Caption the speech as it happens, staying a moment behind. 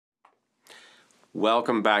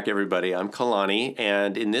Welcome back, everybody. I'm Kalani,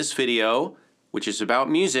 and in this video, which is about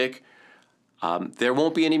music, there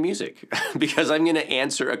won't be any music because I'm going to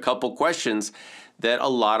answer a couple questions that a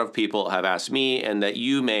lot of people have asked me and that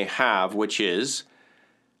you may have, which is,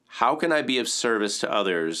 how can I be of service to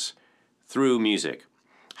others through music?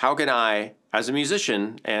 How can I, as a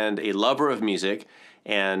musician and a lover of music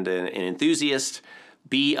and an enthusiast,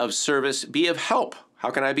 be of service, be of help? How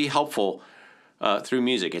can I be helpful through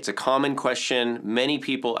music? It's a common question many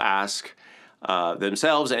people ask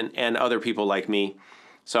themselves and other people like me.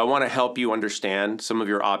 So I want to help you understand some of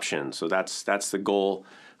your options. So that's the goal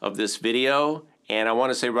of this video. And I want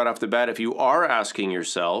to say right off the bat, if you are asking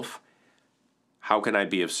yourself, how can I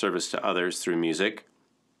be of service to others through music?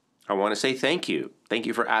 I want to say thank you. Thank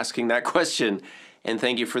you for asking that question. And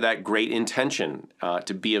thank you for that great intention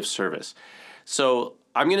to be of service. So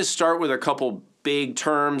I'm going to start with a couple big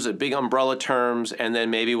terms, big umbrella terms, and then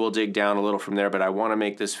maybe we'll dig down a little from there. But I want to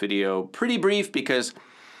make this video pretty brief because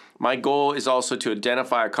my goal is also to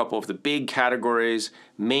identify a couple of the big categories,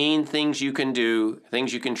 main things you can do,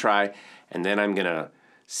 things you can try, and then I'm going to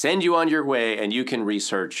send you on your way and you can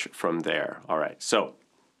research from there. All right, so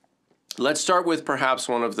let's start with perhaps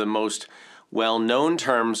one of the most well-known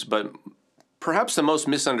terms, but perhaps the most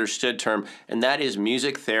misunderstood term, and that is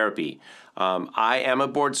music therapy. I am a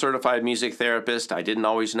board-certified music therapist. I didn't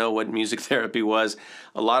always know what music therapy was.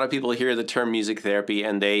 A lot of people hear the term music therapy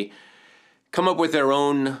and they come up with their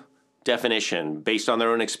own definition based on their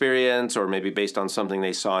own experience or maybe based on something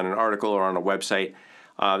they saw in an article or on a website.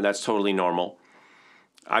 That's totally normal.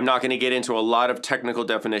 I'm not going to get into a lot of technical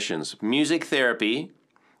definitions. Music therapy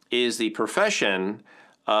is the profession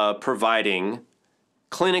of providing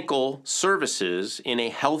clinical services in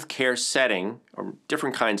a healthcare setting, or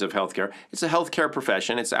different kinds of healthcare. It's a healthcare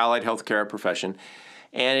profession. It's an allied healthcare profession.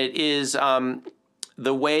 And it is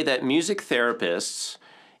the way that music therapists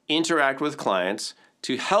interact with clients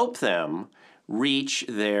to help them reach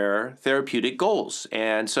their therapeutic goals.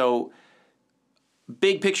 And so,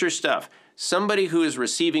 big picture stuff. Somebody who is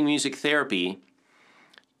receiving music therapy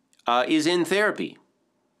is in therapy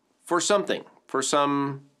for something, for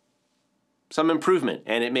some improvement,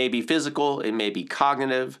 and it may be physical, it may be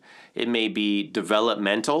cognitive, it may be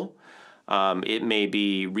developmental, it may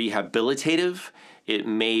be rehabilitative, it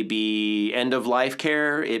may be end-of-life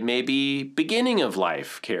care, it may be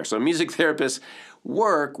beginning-of-life care. So music therapists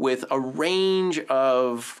work with a range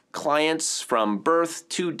of clients from birth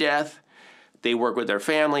to death. They work with their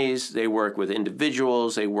families, they work with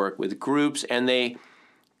individuals, they work with groups, and they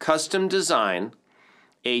custom design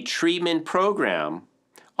a treatment program,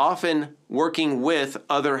 often working with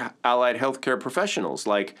other allied healthcare professionals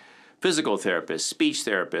like physical therapists, speech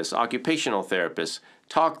therapists, occupational therapists,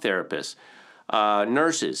 talk therapists,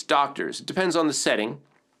 nurses, doctors. It depends on the setting.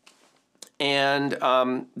 And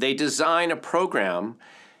they design a program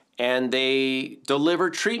and they deliver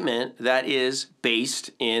treatment that is based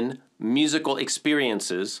in musical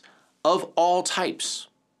experiences of all types.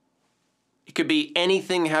 It could be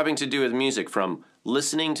anything having to do with music, from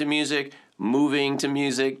listening to music, moving to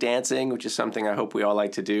music, dancing, which is something I hope we all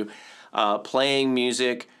like to do, playing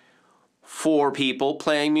music for people,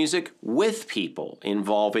 playing music with people,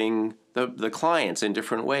 involving the clients in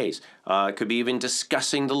different ways. It could be even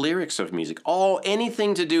discussing the lyrics of music.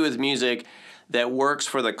 Anything to do with music that works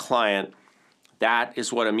for the client, that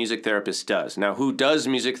is what a music therapist does. Now, who does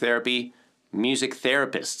music therapy? Music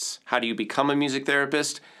therapists. How do you become a music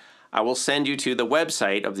therapist? I will send you to the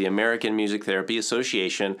website of the American Music Therapy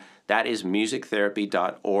Association. That is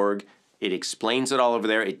musictherapy.org. It explains it all over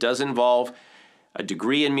there. It does involve a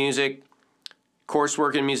degree in music,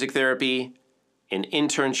 coursework in music therapy, an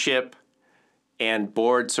internship, and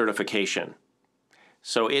board certification.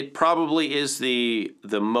 So it probably is the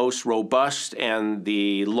most robust and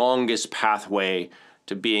the longest pathway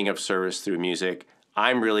to being of service through music.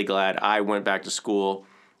 I'm really glad I went back to school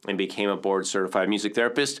and became a board-certified music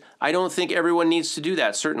therapist. I don't think everyone needs to do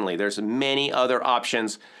that, certainly. There's many other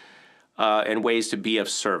options and ways to be of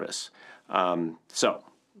service. So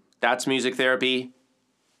that's music therapy.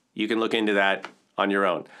 You can look into that on your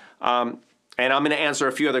own. And I'm going to answer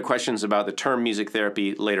a few other questions about the term music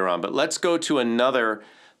therapy later on. But let's go to another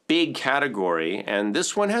big category, and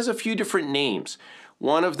this one has a few different names.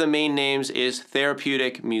 One of the main names is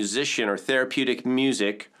therapeutic musician or therapeutic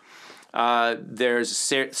music. There's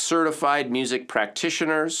certified music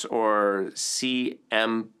practitioners or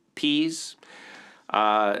CMPs.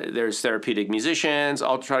 There's therapeutic musicians.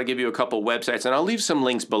 I'll try to give you a couple websites, and I'll leave some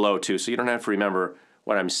links below too, so you don't have to remember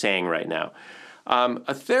what I'm saying right now.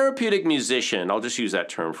 A therapeutic musician, I'll just use that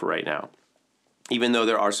term for right now, even though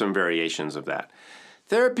there are some variations of that.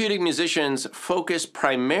 Therapeutic musicians focus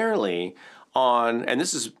primarily on, and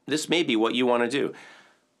this may be what you want to do,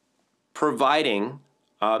 providing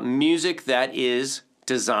music that is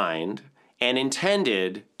designed and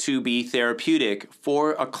intended to be therapeutic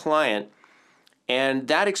for a client, and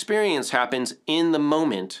that experience happens in the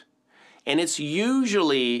moment, and it's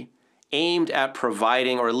usually aimed at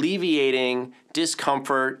providing or alleviating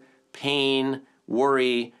discomfort, pain,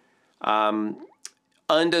 worry,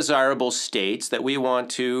 undesirable states that we want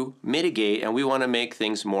to mitigate, and we want to make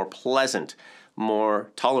things more pleasant,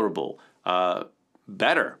 more tolerable,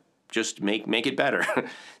 better. Just make it better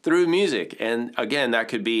through music. And again, that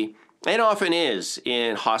could be, and often is,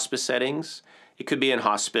 in hospice settings. It could be in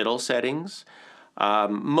hospital settings,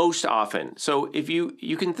 most often. So if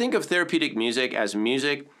you can think of therapeutic music as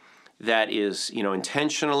music that is,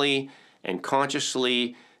 intentionally and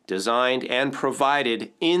consciously designed and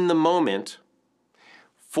provided in the moment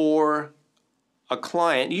for a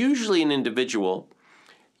client, usually an individual,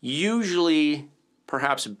 usually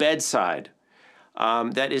perhaps bedside,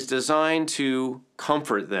 that is designed to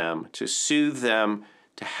comfort them, to soothe them,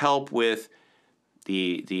 to help with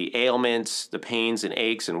the ailments, the pains and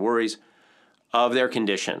aches and worries of their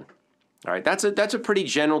condition. All right, that's a pretty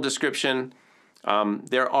general description.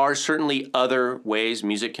 There are certainly other ways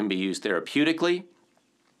music can be used therapeutically,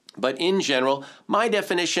 but in general, my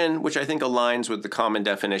definition, which I think aligns with the common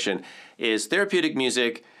definition, is therapeutic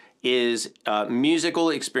music is musical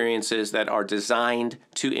experiences that are designed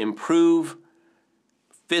to improve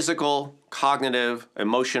physical, cognitive,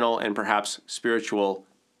 emotional, and perhaps spiritual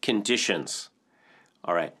conditions.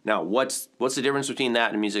 All right, now what's the difference between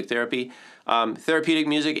that and music therapy? Therapeutic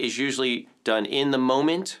music is usually done in the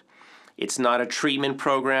moment. It's not a treatment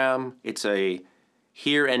program. It's a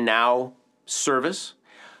here and now service.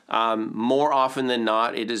 More often than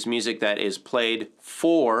not, it is music that is played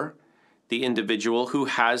for the individual who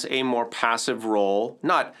has a more passive role.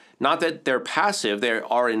 Not that they're passive, they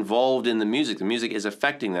are involved in the music is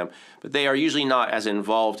affecting them, but they are usually not as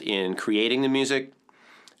involved in creating the music,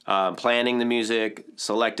 planning the music,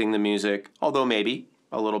 selecting the music, although maybe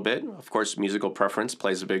a little bit. Of course, musical preference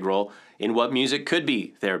plays a big role in what music could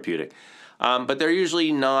be therapeutic. But they're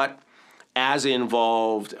usually not as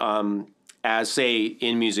involved as, say,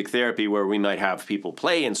 in music therapy, where we might have people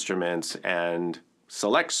play instruments and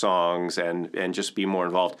select songs and just be more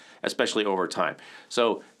involved, especially over time.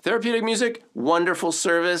 So therapeutic music, wonderful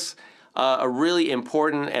service, a really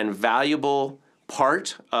important and valuable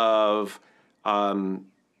part of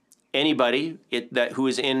anybody who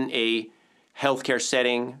is in a healthcare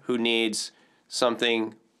setting who needs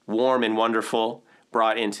something warm and wonderful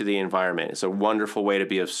brought into the environment. It's a wonderful way to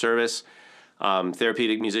be of service.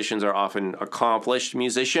 Therapeutic musicians are often accomplished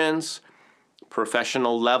musicians,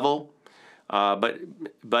 professional level,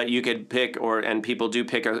 but you could pick, and people do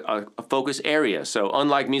pick a focus area. So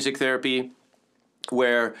unlike music therapy,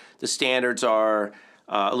 where the standards are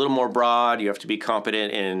a little more broad, you have to be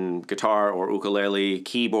competent in guitar or ukulele,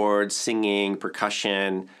 keyboards, singing,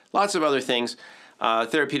 percussion, lots of other things.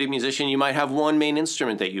 Therapeutic musician, you might have one main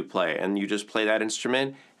instrument that you play, and you just play that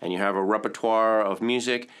instrument, and you have a repertoire of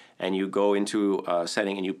music, and you go into a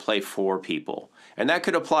setting and you play for people. And that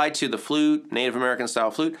could apply to the flute, Native American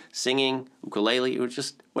style flute, singing, ukulele, or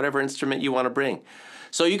just whatever instrument you want to bring.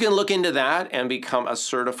 So you can look into that and become a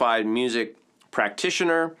certified music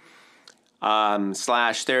practitioner /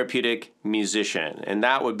 therapeutic musician. And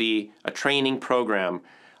that would be a training program.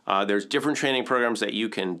 There's different training programs that you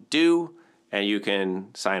can do and you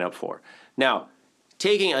can sign up for. Now,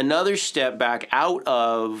 taking another step back out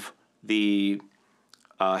of the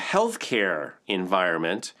healthcare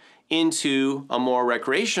environment into a more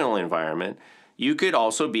recreational environment, you could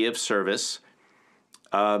also be of service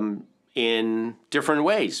in different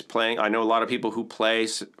ways. I know a lot of people who play,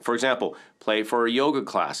 for example, play for yoga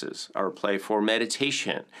classes, or play for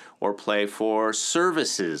meditation, or play for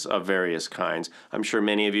services of various kinds. I'm sure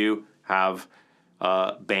many of you have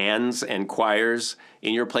bands and choirs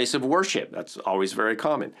in your place of worship. That's always very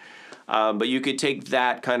common. But you could take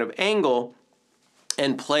that kind of angle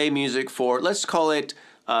and play music for, let's call it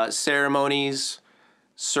ceremonies,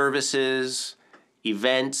 services,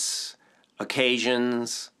 events,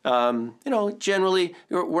 occasions. Generally,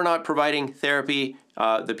 we're not providing therapy.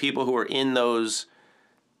 The people who are in those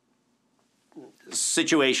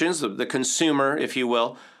situations, the consumer, if you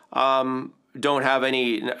will, don't have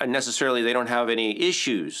any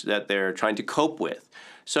issues that they're trying to cope with.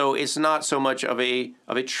 So it's not so much of a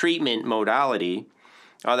treatment modality.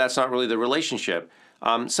 That's not really the relationship.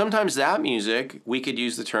 Sometimes that music, we could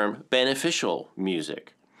use the term beneficial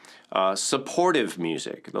music. supportive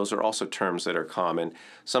music. Those are also terms that are common.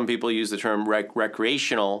 Some people use the term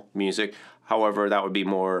recreational music. However, that would be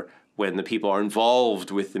more when the people are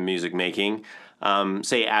involved with the music making,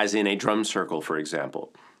 say as in a drum circle, for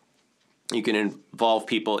example. You can involve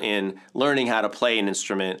people in learning how to play an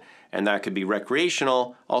instrument, and that could be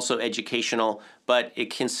recreational, also educational, but it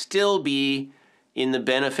can still be in the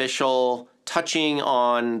beneficial, touching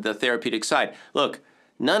on the therapeutic side. Look,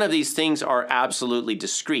 none of these things are absolutely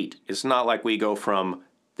discrete. It's not like we go from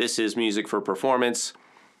this is music for performance,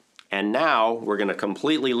 and now we're going to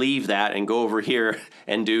completely leave that and go over here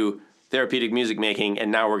and do therapeutic music making, and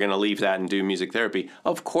now we're going to leave that and do music therapy.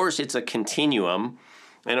 Of course, it's a continuum,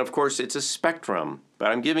 and of course, it's a spectrum, but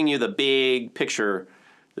I'm giving you the big picture,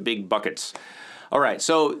 the big buckets. All right,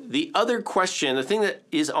 so the other question, the thing that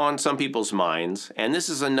is on some people's minds, and this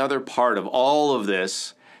is another part of all of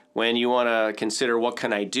this, when you want to consider what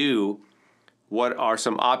can I do, what are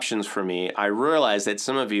some options for me, I realize that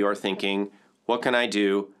some of you are thinking, what can I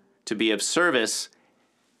do to be of service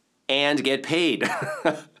and get paid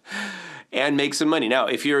and make some money? Now,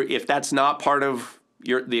 if that's not part of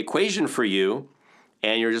the equation for you,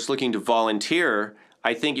 and you're just looking to volunteer,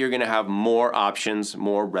 I think you're going to have more options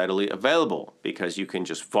more readily available because you can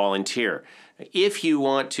just volunteer. If you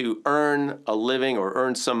want to earn a living or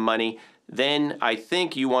earn some money, then I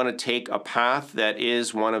think you want to take a path that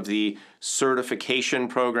is one of the certification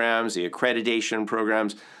programs, the accreditation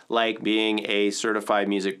programs, like being a certified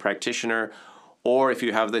music practitioner, or if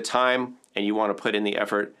you have the time and you want to put in the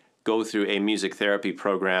effort, go through a music therapy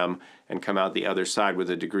program and come out the other side with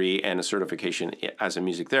a degree and a certification as a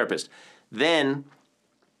music therapist. Then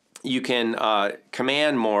you can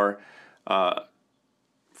command more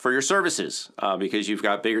for your services because you've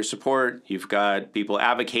got bigger support, you've got people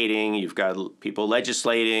advocating, you've got people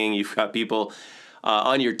legislating, you've got people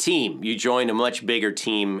on your team. You join a much bigger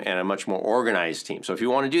team and a much more organized team. So if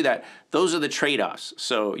you want to do that, those are the trade-offs.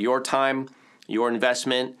 So your time, your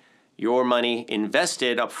investment, your money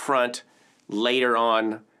invested up front, later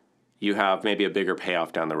on you have maybe a bigger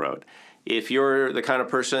payoff down the road. If you're the kind of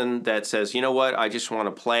person that says, you know what, I just want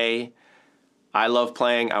to play, I love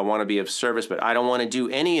playing, I want to be of service, but I don't want to do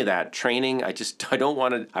any of that training, I don't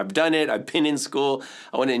want to, I've done it, I've been in school,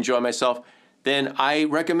 I want to enjoy myself, then I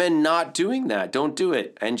recommend not doing that. Don't do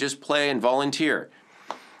it and just play and volunteer.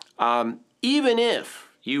 Even if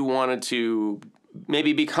you wanted to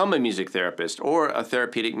maybe become a music therapist or a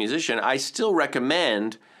therapeutic musician, I still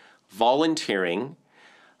recommend volunteering.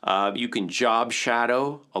 You can job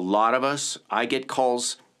shadow. A lot of us, I get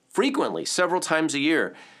calls frequently, several times a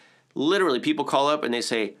year. Literally, people call up and they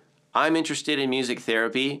say, I'm interested in music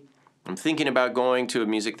therapy. I'm thinking about going to a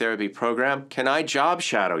music therapy program. Can I job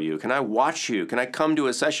shadow you? Can I watch you? Can I come to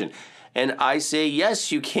a session? And I say,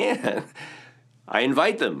 yes, you can. I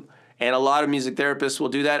invite them. And a lot of music therapists will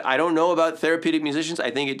do that. I don't know about therapeutic musicians. I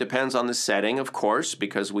think it depends on the setting, of course,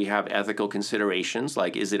 because we have ethical considerations,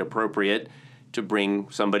 like is it appropriate to bring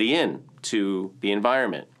somebody in to the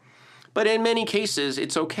environment? But in many cases,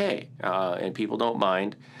 it's okay, and people don't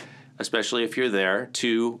mind, especially if you're there,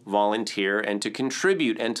 to volunteer and to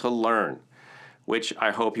contribute and to learn, which I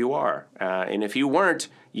hope you are. And if you weren't,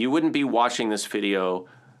 you wouldn't be watching this video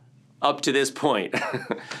up to this point.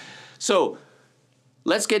 So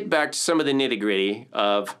let's get back to some of the nitty-gritty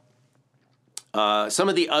of some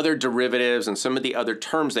of the other derivatives and some of the other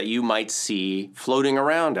terms that you might see floating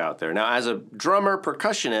around out there. Now, as a drummer,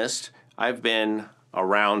 percussionist, I've been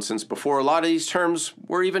around since before a lot of these terms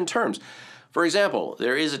were even terms. For example,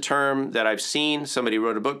 there is a term that I've seen, somebody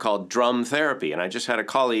wrote a book called drum therapy, and I just had a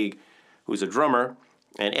colleague who's a drummer,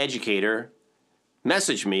 an educator,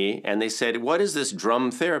 message me, and they said, what is this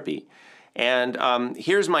drum therapy? And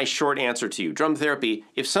here's my short answer to you. Drum therapy,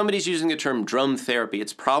 if somebody's using the term drum therapy,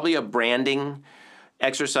 it's probably a branding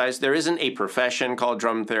exercise. There isn't a profession called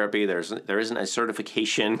drum therapy. There isn't a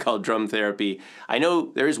certification called drum therapy. I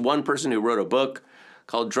know there is one person who wrote a book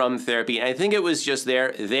called drum therapy, and I think it was just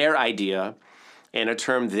their idea and a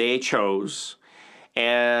term they chose.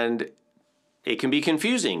 And it can be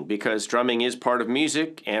confusing because drumming is part of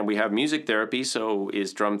music, and we have music therapy, so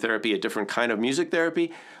is drum therapy a different kind of music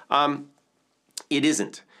therapy? It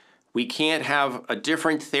isn't. We can't have a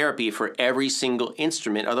different therapy for every single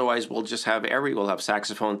instrument. Otherwise, we'll have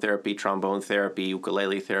saxophone therapy, trombone therapy,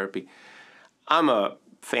 ukulele therapy. I'm a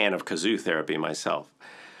fan of kazoo therapy myself.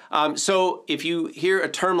 So if you hear a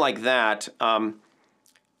term like that,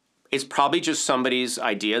 it's probably just somebody's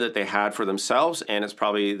idea that they had for themselves, and it's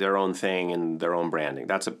probably their own thing and their own branding.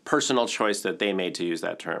 That's a personal choice that they made to use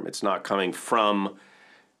that term. It's not coming from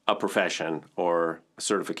a profession or a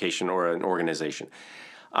certification or an organization.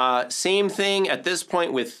 Same thing at this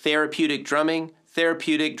point with therapeutic drumming.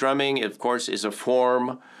 Therapeutic drumming, of course, is a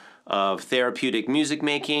form of therapeutic music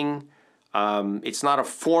making. It's not a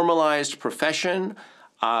formalized profession.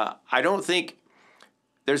 I don't think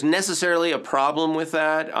there's necessarily a problem with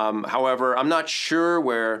that. However, I'm not sure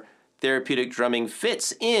where therapeutic drumming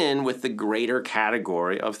fits in with the greater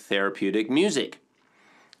category of therapeutic music.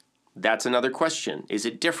 That's another question. Is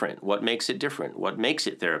it different? What makes it different? What makes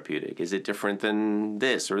it therapeutic? Is it different than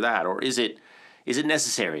this or that? Or is it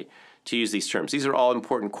necessary to use these terms? These are all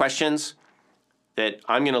important questions that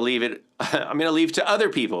I'm going to leave to other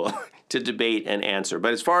people to debate and answer.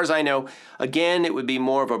 But as far as I know, again, it would be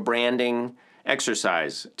more of a branding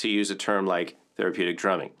exercise to use a term like therapeutic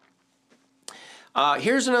drumming.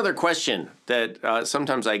 Here's another question that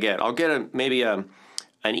sometimes I get. I'll get maybe an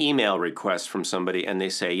email request from somebody, and they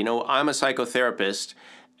say, you know, I'm a psychotherapist,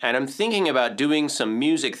 and I'm thinking about doing some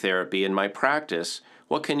music therapy in my practice.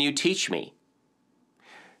 What can you teach me?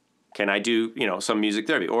 Can I do, some music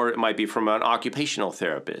therapy? Or it might be from an occupational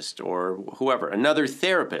therapist or whoever, another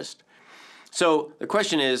therapist. So the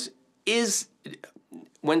question is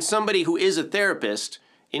when somebody who is a therapist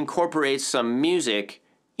incorporates some music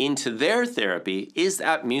into their therapy, is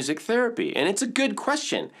that music therapy? And it's a good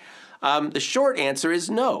question. The short answer is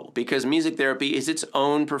no, because music therapy is its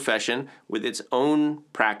own profession with its own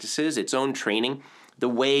practices, its own training. The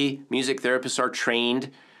way music therapists are trained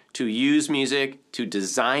to use music, to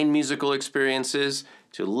design musical experiences,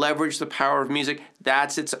 to leverage the power of music,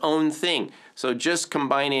 that's its own thing. So just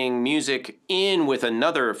combining music in with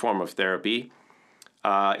another form of therapy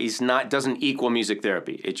doesn't equal music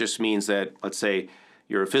therapy. It just means that, let's say,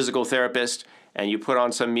 you're a physical therapist and you put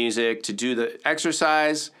on some music to do the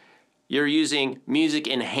exercise, you're doing music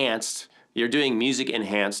enhanced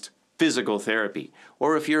physical therapy.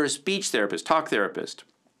 Or if you're a speech therapist, talk therapist,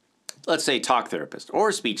 let's say talk therapist or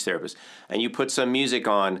a speech therapist, and you put some music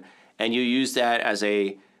on and you use that as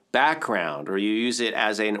a background, or you use it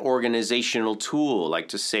as an organizational tool, like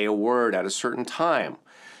to say a word at a certain time,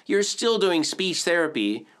 you're still doing speech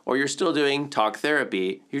therapy or you're still doing talk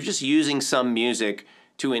therapy. You're just using some music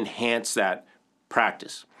to enhance that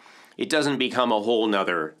practice. It doesn't become a whole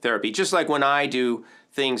nother therapy. Just like when I do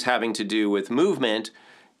things having to do with movement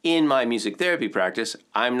in my music therapy practice,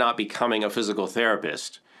 I'm not becoming a physical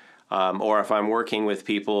therapist. Or if I'm working with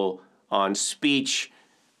people on speech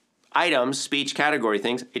items, speech category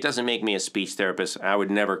things, it doesn't make me a speech therapist. I would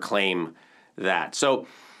never claim that. So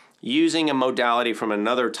using a modality from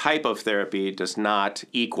another type of therapy does not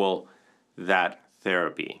equal that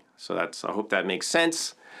therapy. So I hope that makes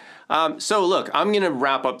sense. So look, I'm going to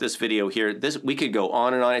wrap up this video here. We could go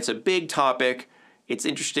on and on. It's a big topic. It's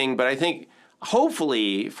interesting, but I think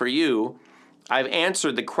hopefully for you, I've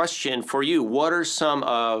answered the question for you. What are some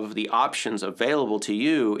of the options available to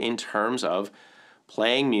you in terms of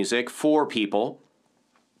playing music for people?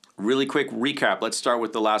 Really quick recap. Let's start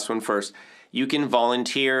with the last one first. You can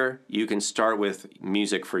volunteer. You can start with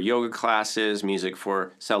music for yoga classes, music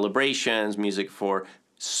for celebrations, music for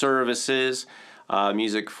services,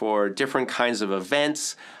 music for different kinds of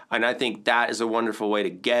events. And I think that is a wonderful way to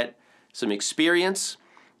get some experience.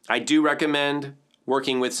 I do recommend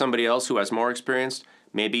working with somebody else who has more experience,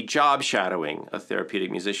 maybe job shadowing a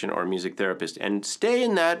therapeutic musician or a music therapist, and stay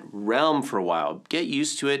in that realm for a while. Get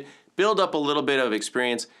used to it, build up a little bit of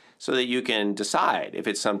experience so that you can decide if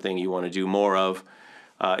it's something you want to do more of,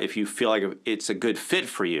 if you feel like it's a good fit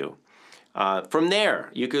for you. From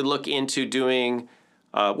there, you could look into doing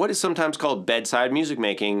what is sometimes called bedside music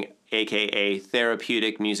making, aka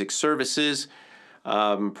therapeutic music services,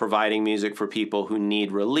 providing music for people who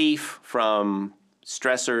need relief from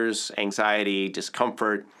stressors, anxiety,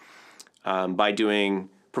 discomfort, by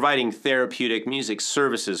providing therapeutic music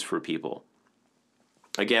services for people.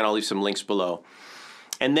 Again, I'll leave some links below.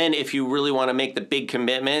 And then if you really want to make the big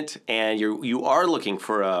commitment and you are looking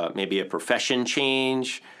for maybe a profession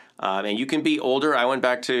change, and you can be older. I went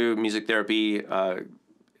back to music therapy,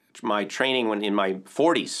 my training when in my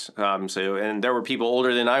 40s. And there were people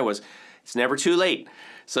older than I was. It's never too late.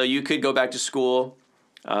 So you could go back to school.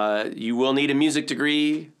 You will need a music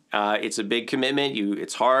degree. It's a big commitment.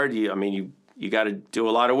 It's hard. You got to do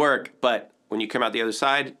a lot of work. But when you come out the other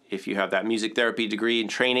side, if you have that music therapy degree and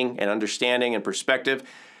training and understanding and perspective,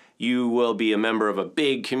 you will be a member of a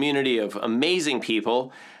big community of amazing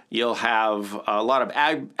people. You'll have a lot of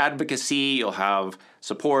advocacy. You'll have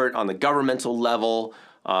support on the governmental level.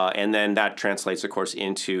 And then that translates, of course,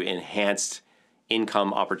 into enhanced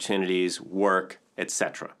income opportunities, work,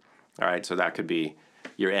 etc. All right, so that could be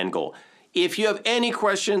your end goal. If you have any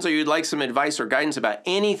questions or you'd like some advice or guidance about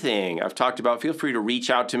anything I've talked about, feel free to reach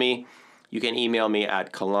out to me. you can email me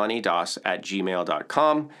at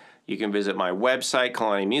kalanidas@gmail.com. You can visit my website,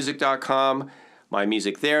 kalanimusic.com. My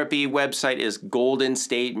music therapy website is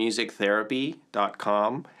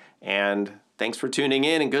goldenstatemusictherapy.com. And thanks for tuning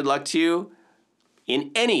in, and good luck to you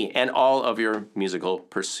in any and all of your musical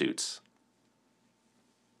pursuits.